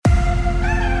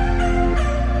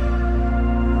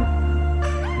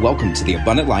Welcome to the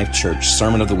Abundant Life Church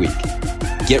Sermon of the Week.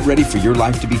 Get ready for your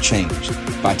life to be changed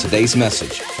by today's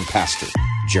message from Pastor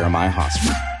Jeremiah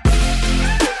Hosmer.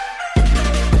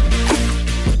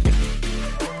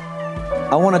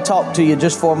 I want to talk to you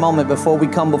just for a moment before we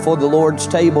come before the Lord's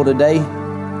table today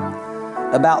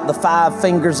about the 5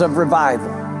 fingers of revival.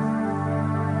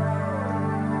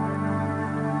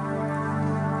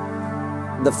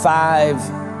 The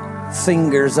 5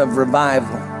 fingers of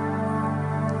revival.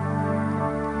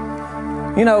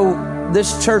 You know,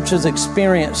 this church has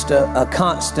experienced a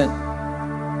constant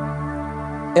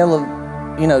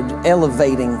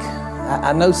elevating.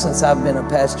 I know since I've been a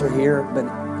pastor here, but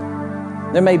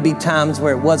there may be times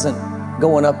where it wasn't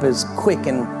going up as quick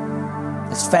and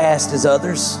as fast as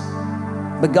others,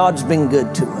 but God's been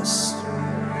good to us.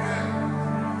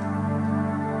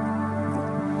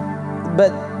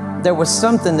 But there was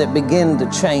something that began to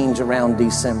change around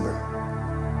December.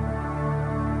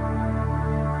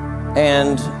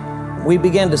 And we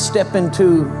began to step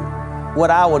into what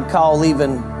I would call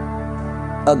even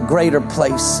a greater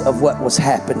place of what was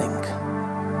happening.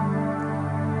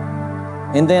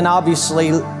 And then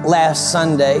obviously last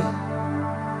Sunday,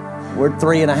 we're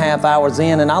 3.5 hours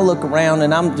in, and I look around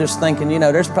and I'm just thinking, you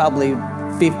know, there's probably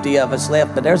 50 of us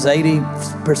left, but there's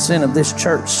 80% of this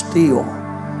church still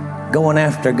going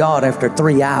after God after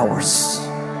 3 hours.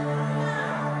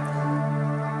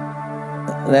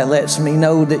 That lets me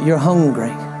know that you're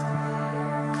hungry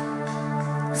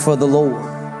for the Lord,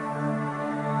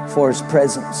 for His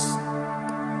presence.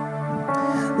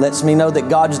 Lets me know that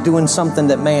God's doing something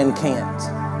that man can't.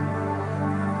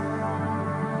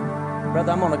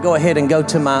 Brother, I'm going to go ahead and go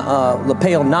to my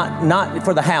lapel, not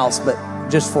for the house, but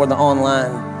just for the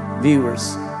online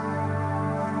viewers.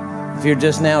 If you're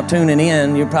just now tuning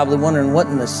in, you're probably wondering what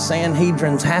in the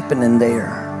Sanhedrin's happening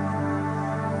there.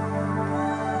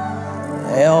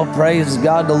 Well, praise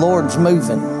God, the Lord's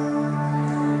moving.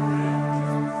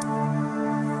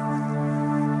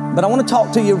 But I want to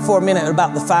talk to you for a minute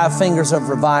about the 5 fingers of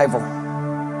revival.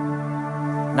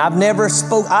 And I've never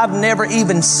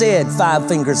even said 5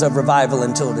 fingers of revival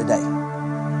until today.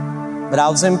 But I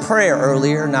was in prayer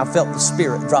earlier and I felt the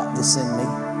Spirit drop this in me.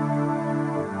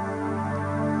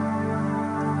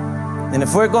 And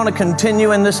if we're going to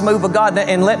continue in this move of God,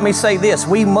 and let me say this,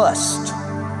 we must.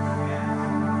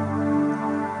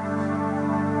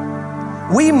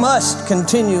 We must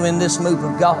continue in this move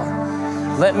of God.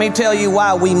 Let me tell you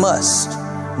why we must.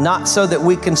 Not so that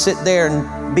we can sit there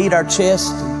and beat our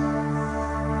chest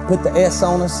and put the S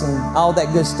on us and all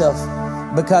that good stuff.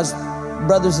 Because,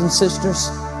 brothers and sisters,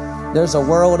 there's a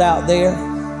world out there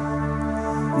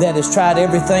that has tried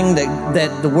everything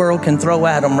that the world can throw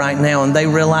at them right now, and they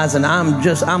realizing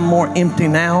I'm more empty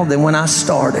now than when I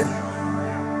started.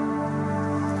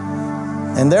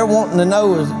 And they're wanting to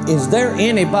know, is there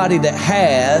anybody that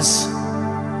has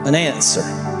an answer?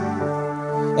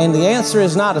 And the answer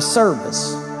is not a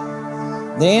service.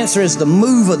 The answer is the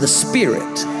move of the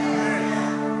Spirit.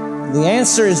 The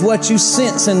answer is what you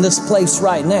sense in this place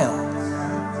right now.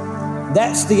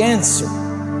 That's the answer.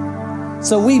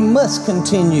 So we must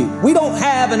continue. We don't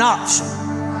have an option.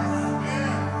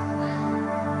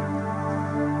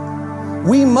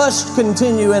 We must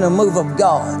continue in a move of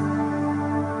God.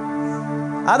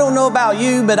 I don't know about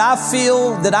you, but I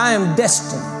feel that I am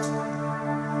destined.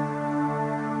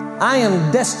 I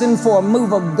am destined for a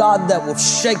move of God that will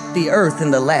shake the earth in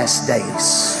the last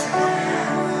days.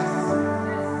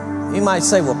 You might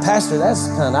say, well, Pastor,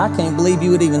 I can't believe you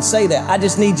would even say that. I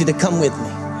just need you to come with me.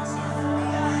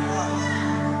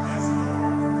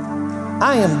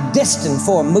 I am destined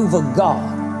for a move of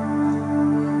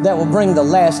God that will bring the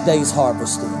last day's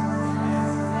harvest in.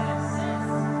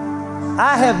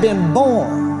 I have been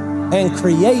born and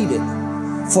created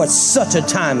for such a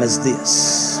time as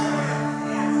this.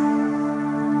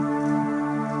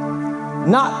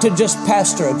 Not to just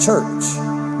pastor a church,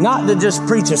 not to just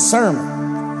preach a sermon,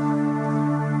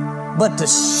 but to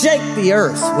shake the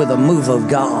earth with a move of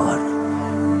God.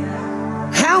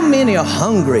 How many are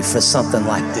hungry for something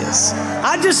like this?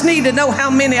 I just need to know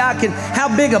how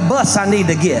big a bus I need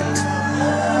to get.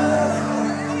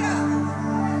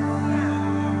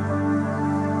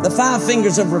 The 5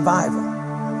 fingers of revival.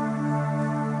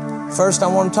 First, I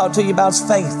want to talk to you about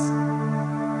faith.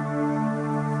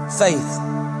 Faith.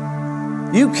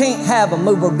 You can't have a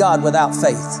move of God without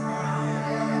faith.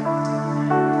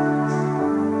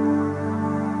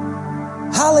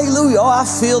 Hallelujah. Oh, I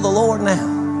feel the Lord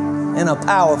now in a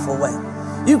powerful way.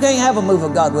 You can't have a move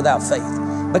of God without faith,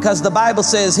 because the Bible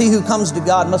says he who comes to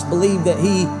God must believe that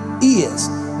He is.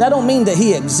 That don't mean that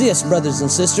He exists, brothers and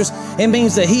sisters. It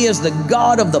means that He is the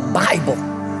God of the Bible.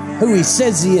 who he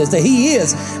says he is, that he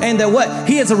is, and that what?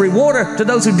 He is a rewarder to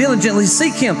those who diligently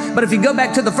seek him. But if you go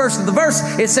back to the first of the verse,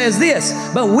 it says this,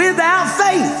 but without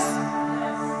faith,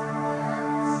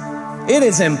 it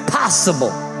is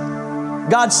impossible.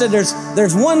 God said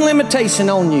there's one limitation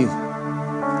on you.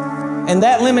 And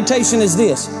that limitation is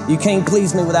this: you can't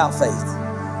please me without faith.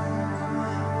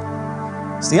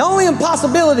 It's the only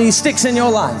impossibility he sticks in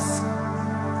your life.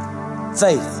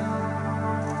 Faith.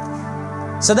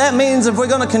 So that means if we're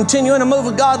going to continue in a move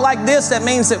of God like this, that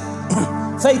means that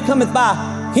faith cometh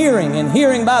by hearing, and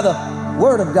hearing by the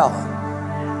Word of God.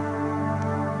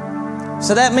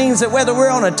 So that means that whether we're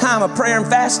on a time of prayer and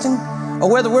fasting or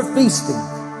whether we're feasting,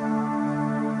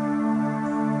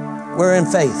 we're in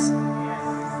faith.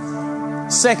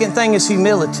 Second thing is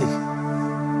humility.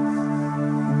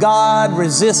 God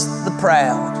resists the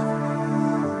proud,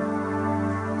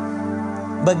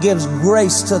 but gives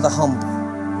grace to the humble.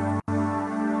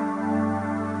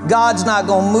 God's not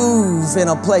going to move in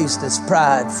a place that's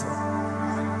prideful.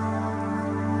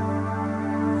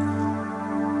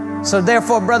 So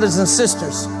therefore, brothers and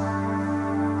sisters,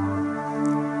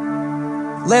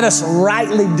 let us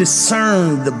rightly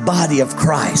discern the body of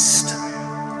Christ,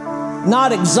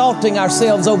 not exalting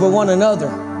ourselves over one another,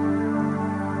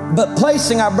 but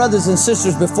placing our brothers and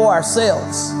sisters before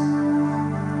ourselves.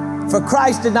 For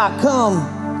Christ did not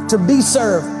come to be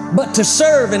served, but to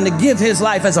serve and to give his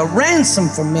life as a ransom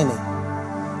for many.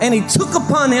 And he took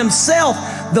upon himself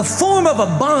the form of a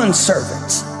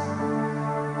bondservant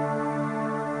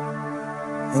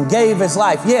and gave his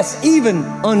life, yes, even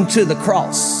unto the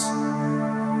cross.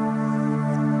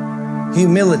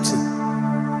 Humility.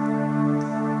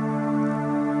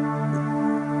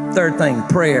 Third thing,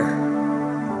 prayer.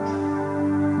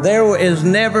 There has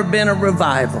never been a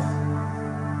revival.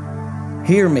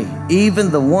 Hear me,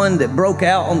 even the one that broke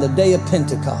out on the day of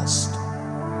Pentecost.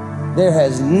 There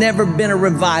has never been a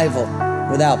revival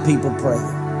without people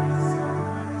praying.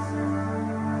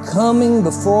 Coming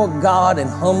before God and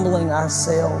humbling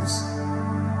ourselves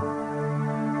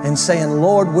and saying,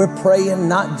 Lord, we're praying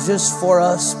not just for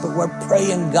us, but we're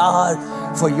praying, God,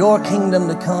 for your kingdom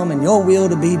to come and your will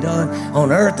to be done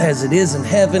on earth as it is in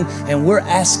heaven. And we're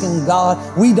asking God,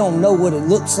 we don't know what it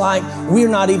looks like. We're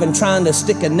not even trying to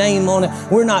stick a name on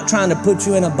it. We're not trying to put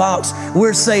you in a box.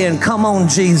 We're saying, come on,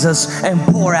 Jesus, and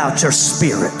pour out your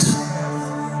Spirit.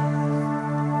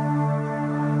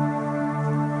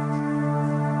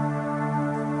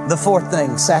 The fourth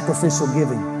thing, sacrificial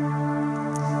giving.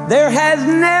 There has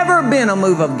never been a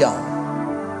move of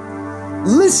God.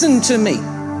 Listen to me.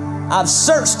 I've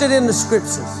searched it in the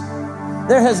scriptures.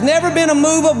 There has never been a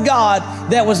move of God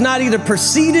that was not either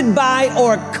preceded by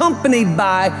or accompanied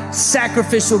by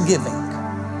sacrificial giving.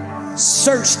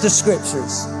 Search the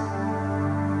scriptures.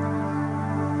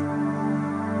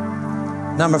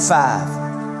 Number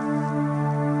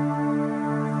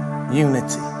 5,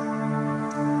 unity.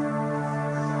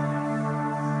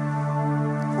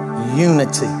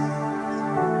 Unity.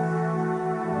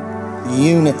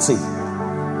 Unity.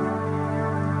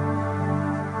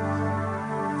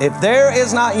 If there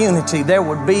is not unity, there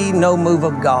would be no move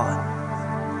of God.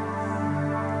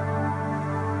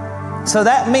 So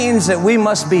that means that we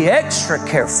must be extra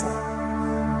careful.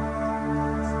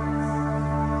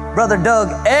 Brother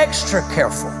Doug, extra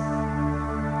careful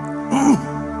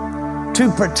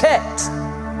to protect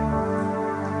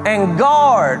and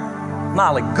guard,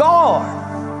 Molly, guard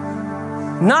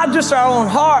not just our own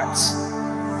hearts,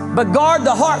 but guard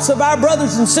the hearts of our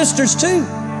brothers and sisters too.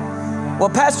 Well,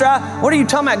 Pastor, what are you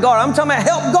talking about, guard? I'm talking about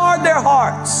help guard their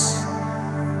hearts.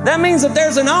 That means if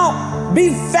there's an ought, be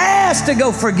fast to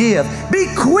go forgive. Be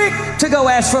quick to go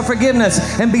ask for forgiveness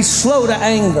and be slow to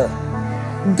anger.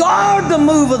 Guard the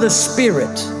move of the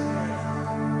Spirit.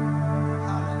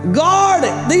 Guard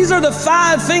it. These are the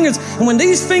 5 fingers. And when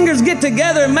these fingers get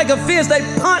together and make a fist, they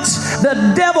punch the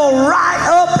devil right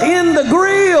up in the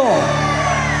grill.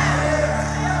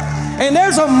 And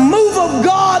there's a move of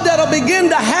God that'll begin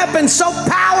to happen so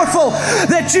powerful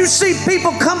that you see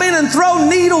people come in and throw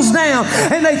needles down,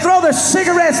 and they throw their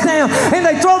cigarettes down, and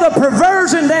they throw their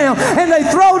perversion down, and they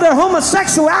throw their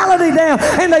homosexuality down,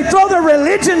 and they throw their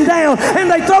religion down, and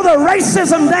they throw their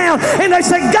racism down, and they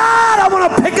say, God, I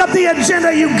want to pick up the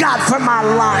agenda you got for my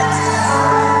life.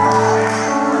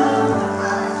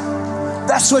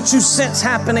 That's what you sense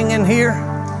happening in here.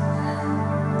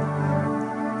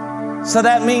 So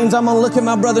that means I'm going to look at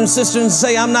my brother and sister and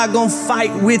say, I'm not going to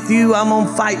fight with you. I'm going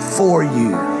to fight for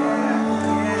you.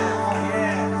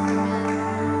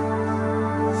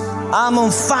 I'm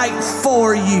going to fight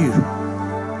for you.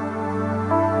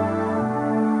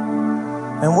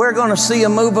 And we're going to see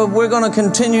we're going to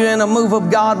continue in a move of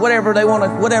God, whatever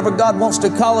God wants to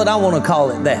call it, I want to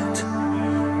call it that.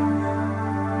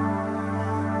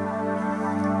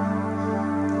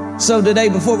 So today,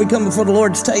 before we come before the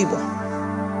Lord's table,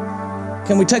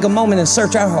 can we take a moment and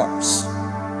search our hearts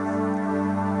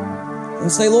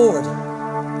and say, Lord,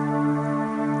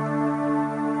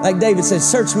 like David said,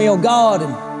 search me, O God,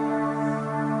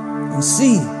 and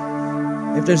see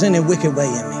if there's any wicked way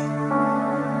in me.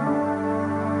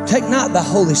 Take not the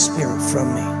Holy Spirit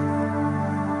from me.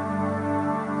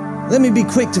 Let me be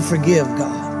quick to forgive,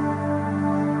 God.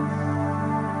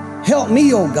 Help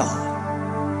me, O God,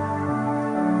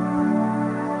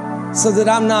 so that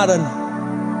I'm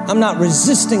not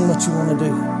resisting what you want to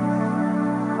do.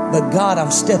 But God,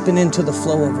 I'm stepping into the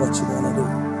flow of what you want to do.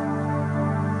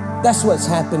 That's what's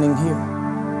happening here.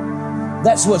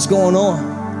 That's what's going on.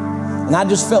 And I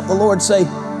just felt the Lord say,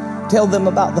 tell them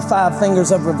about the 5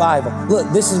 fingers of revival. Look,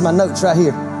 this is my notes right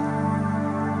here.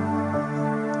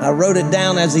 I wrote it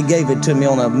down as He gave it to me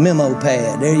on a memo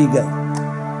pad. There you go.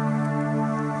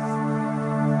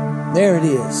 There it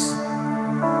is.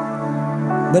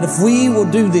 But if we will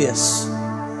do this,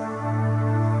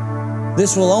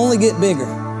 this will only get bigger.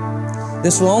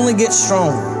 This will only get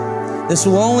stronger. This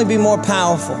will only be more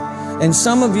powerful. And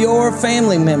some of your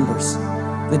family members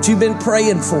that you've been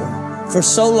praying for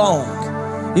so long,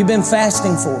 you've been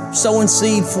fasting for, sowing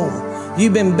seed for,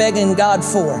 you've been begging God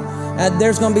for,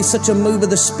 there's going to be such a move of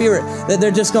the Spirit that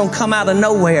they're just going to come out of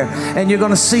nowhere, and you're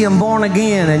going to see them born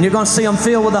again, and you're going to see them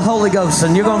filled with the Holy Ghost,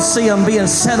 and you're going to see them being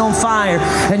set on fire,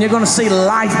 and you're going to see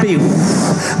life be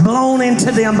blown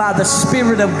into them by the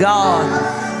Spirit of God.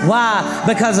 Why?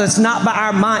 Because it's not by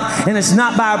our might and it's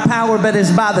not by our power, but it's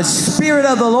by the Spirit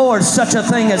of the Lord such a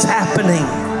thing is happening.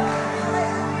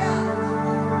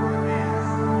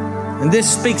 And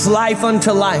this speaks life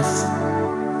unto life.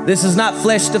 This is not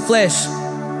flesh to flesh.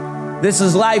 This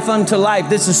is life unto life.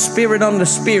 This is spirit unto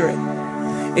spirit.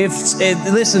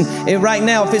 Right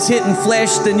now, if it's hitting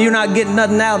flesh, then you're not getting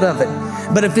nothing out of it.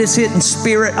 But if it's hitting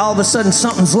spirit, all of a sudden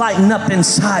something's lighting up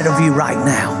inside of you right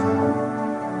now.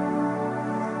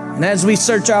 And as we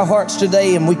search our hearts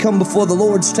today and we come before the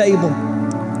Lord's table,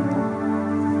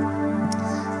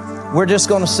 we're just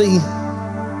going to see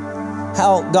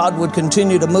how God would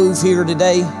continue to move here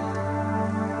today.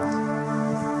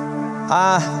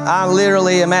 I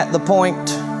literally am at the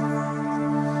point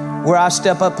where I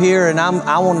step up here and I'm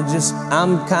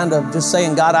kind of just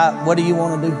saying, God, what do you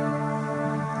want to do?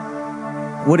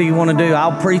 What do you want to do?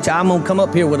 I'll preach. I'm going to come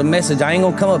up here with a message. I ain't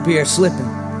going to come up here slipping.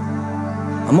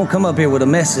 I'm going to come up here with a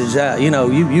message.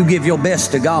 You give your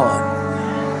best to God.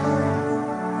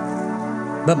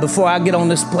 But before I get on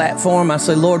this platform, I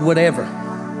say, Lord, whatever.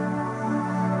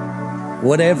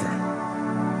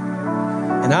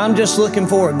 And I'm just looking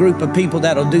for a group of people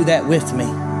that'll do that with me.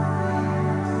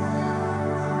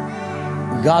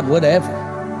 God, whatever.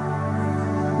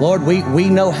 Lord, we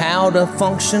know how to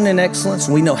function in excellence.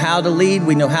 We know how to lead.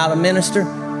 We know how to minister.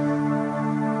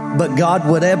 But God,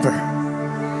 whatever.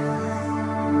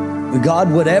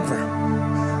 God, whatever.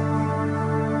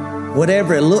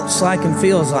 Whatever it looks like and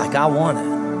feels like, I want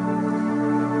it.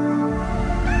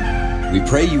 We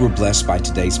pray you were blessed by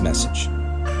today's message.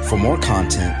 For more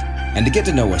content and to get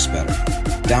to know us better,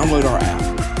 download our app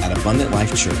at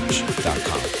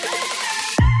abundantlifechurch.com.